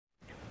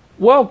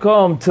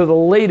Welcome to the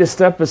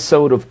latest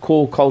episode of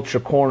Cool Culture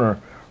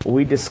Corner, where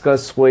we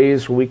discuss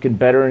ways where we can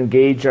better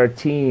engage our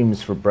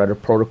teams for better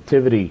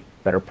productivity,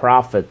 better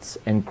profits,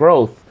 and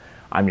growth.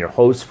 I'm your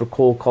host for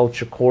Cool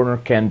Culture Corner,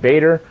 Ken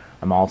Bader.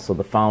 I'm also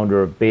the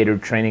founder of Bader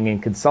Training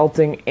and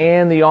Consulting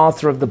and the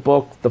author of the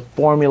book, The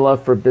Formula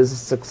for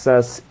Business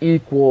Success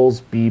Equals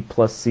B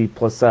plus C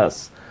plus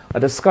S, a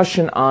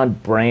discussion on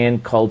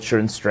brand, culture,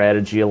 and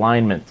strategy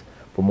alignment.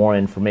 For more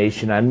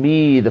information on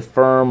me, the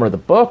firm, or the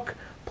book,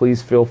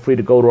 please feel free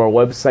to go to our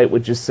website,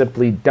 which is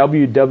simply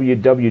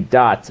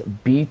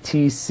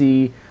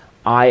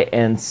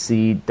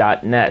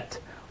www.btcinc.net.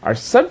 Our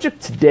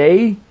subject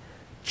today,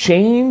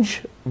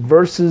 change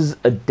versus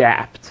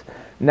adapt.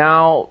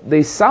 Now,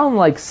 they sound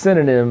like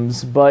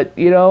synonyms, but,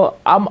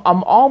 I'm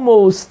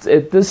almost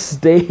at this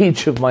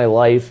stage of my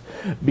life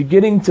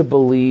beginning to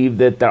believe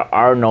that there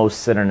are no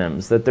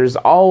synonyms, that there's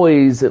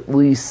always at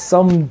least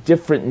some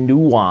different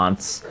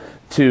nuance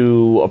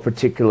to a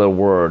particular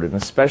word. And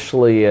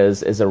especially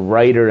as a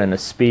writer and a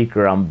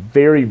speaker, I'm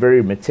very,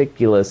 very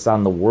meticulous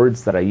on the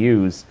words that I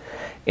use.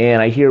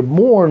 And I hear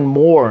more and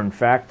more. In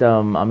fact,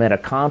 I'm at a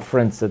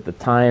conference at the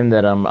time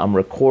that I'm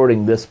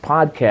recording this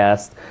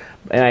podcast,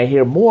 and I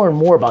hear more and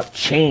more about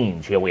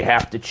change. We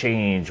have to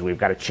change. We've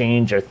got to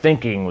change our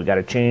thinking. We've got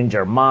to change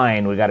our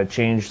mind. We've got to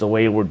change the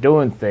way we're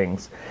doing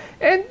things.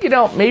 And,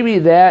 maybe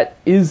that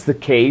is the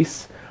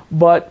case.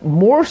 But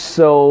more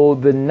so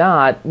than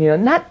not,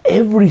 not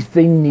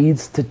everything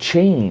needs to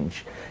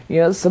change.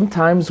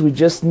 Sometimes we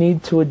just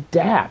need to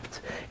adapt.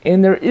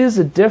 And there is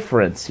a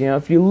difference.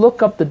 If you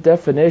look up the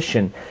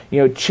definition,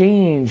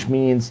 change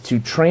means to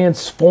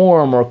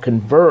transform or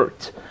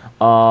convert,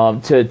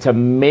 to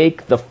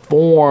make the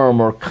form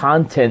or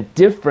content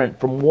different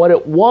from what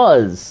it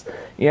was.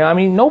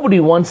 Nobody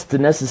wants to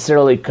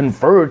necessarily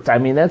convert.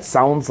 That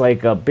sounds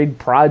like a big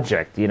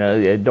project.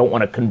 I don't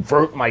want to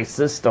convert my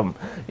system,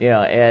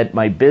 at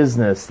my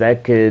business.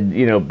 That could,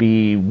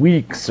 be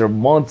weeks or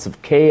months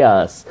of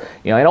chaos.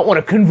 I don't want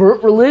to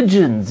convert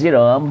religions.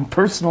 I'm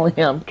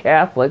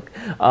Catholic.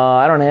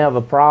 I don't have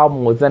a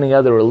problem with any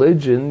other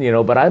religion,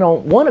 but I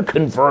don't want to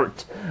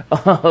convert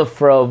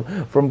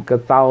from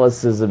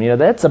Catholicism.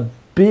 That's a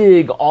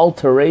big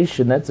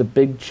alteration. That's a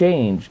big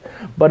change.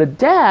 But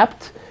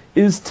adapt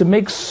is to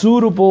make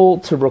suitable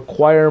to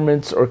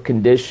requirements or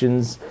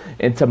conditions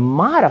and to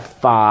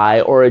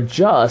modify or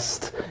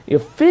adjust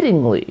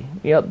fittingly.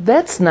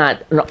 That's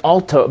not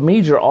a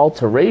major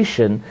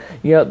alteration.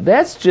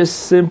 That's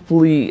just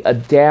simply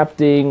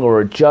adapting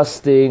or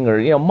adjusting,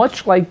 or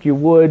much like you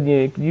would,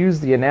 you can use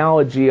the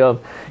analogy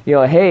of,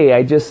 hey,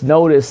 I just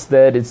noticed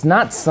that it's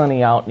not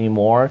sunny out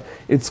anymore.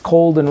 It's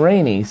cold and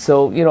rainy.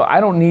 So, I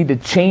don't need to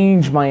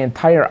change my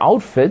entire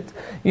outfit.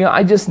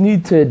 I just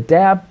need to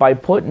adapt by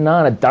putting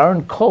on a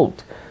darn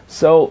coat.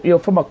 So,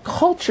 from a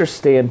culture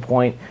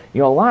standpoint, a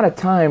lot of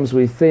times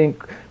we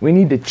think we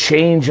need to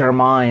change our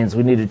minds,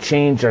 we need to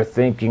change our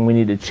thinking, we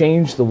need to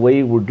change the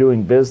way we're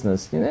doing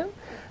business.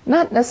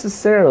 Not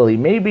necessarily.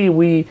 Maybe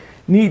we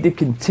need to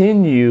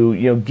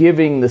continue,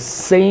 giving the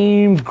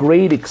same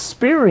great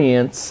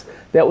experience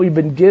that we've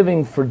been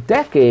giving for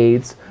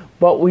decades,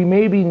 but we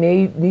maybe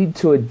need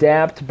to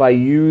adapt by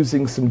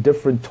using some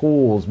different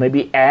tools,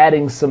 maybe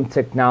adding some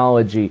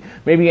technology,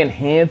 maybe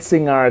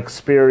enhancing our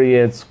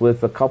experience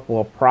with a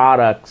couple of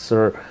products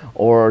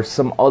or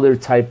some other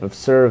type of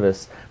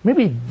service.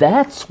 Maybe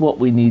that's what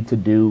we need to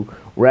do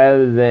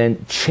rather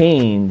than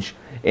change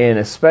and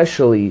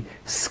especially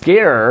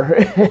scare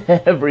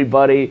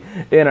everybody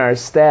in our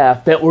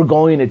staff that we're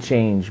going to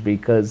change.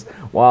 Because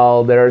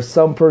while there are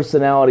some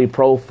personality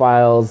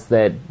profiles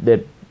that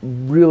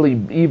really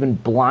even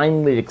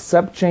blindly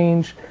accept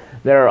change,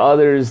 there are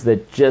others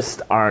that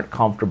just aren't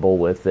comfortable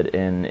with it,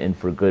 and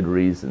for good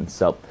reason.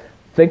 So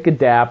think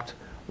adapt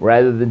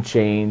rather than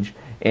change.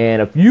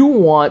 And if you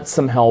want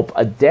some help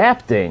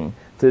adapting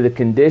to the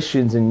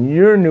conditions in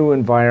your new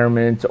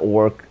environment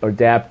or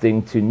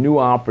adapting to new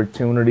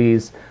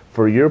opportunities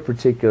for your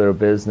particular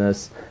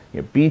business,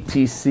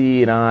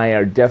 BTC and I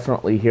are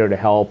definitely here to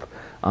help.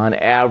 On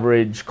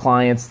average,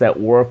 clients that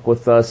work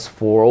with us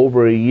for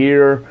over a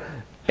year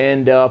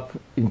end up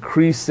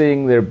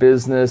increasing their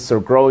business or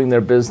growing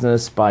their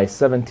business by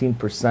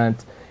 17%,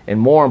 and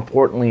more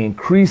importantly,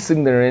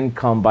 increasing their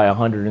income by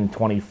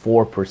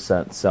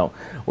 124%. So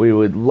we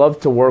would love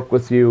to work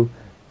with you,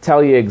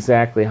 tell you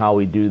exactly how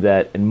we do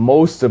that, and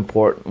most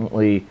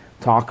importantly,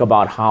 talk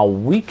about how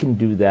we can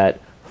do that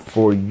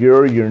for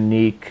your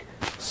unique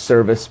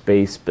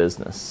service-based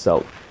business.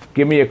 So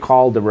give me a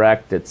call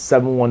direct at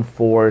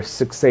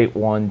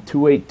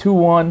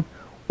 714-681-2821,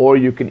 or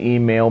you can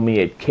email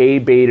me at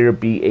kbator,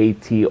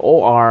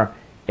 BATOR,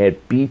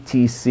 at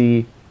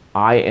btcinc.net.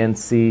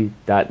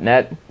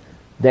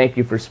 Thank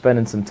you for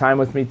spending some time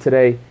with me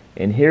today,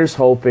 and here's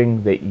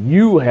hoping that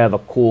you have a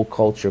cool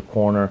culture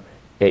corner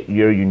at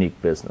your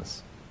unique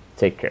business.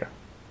 Take care.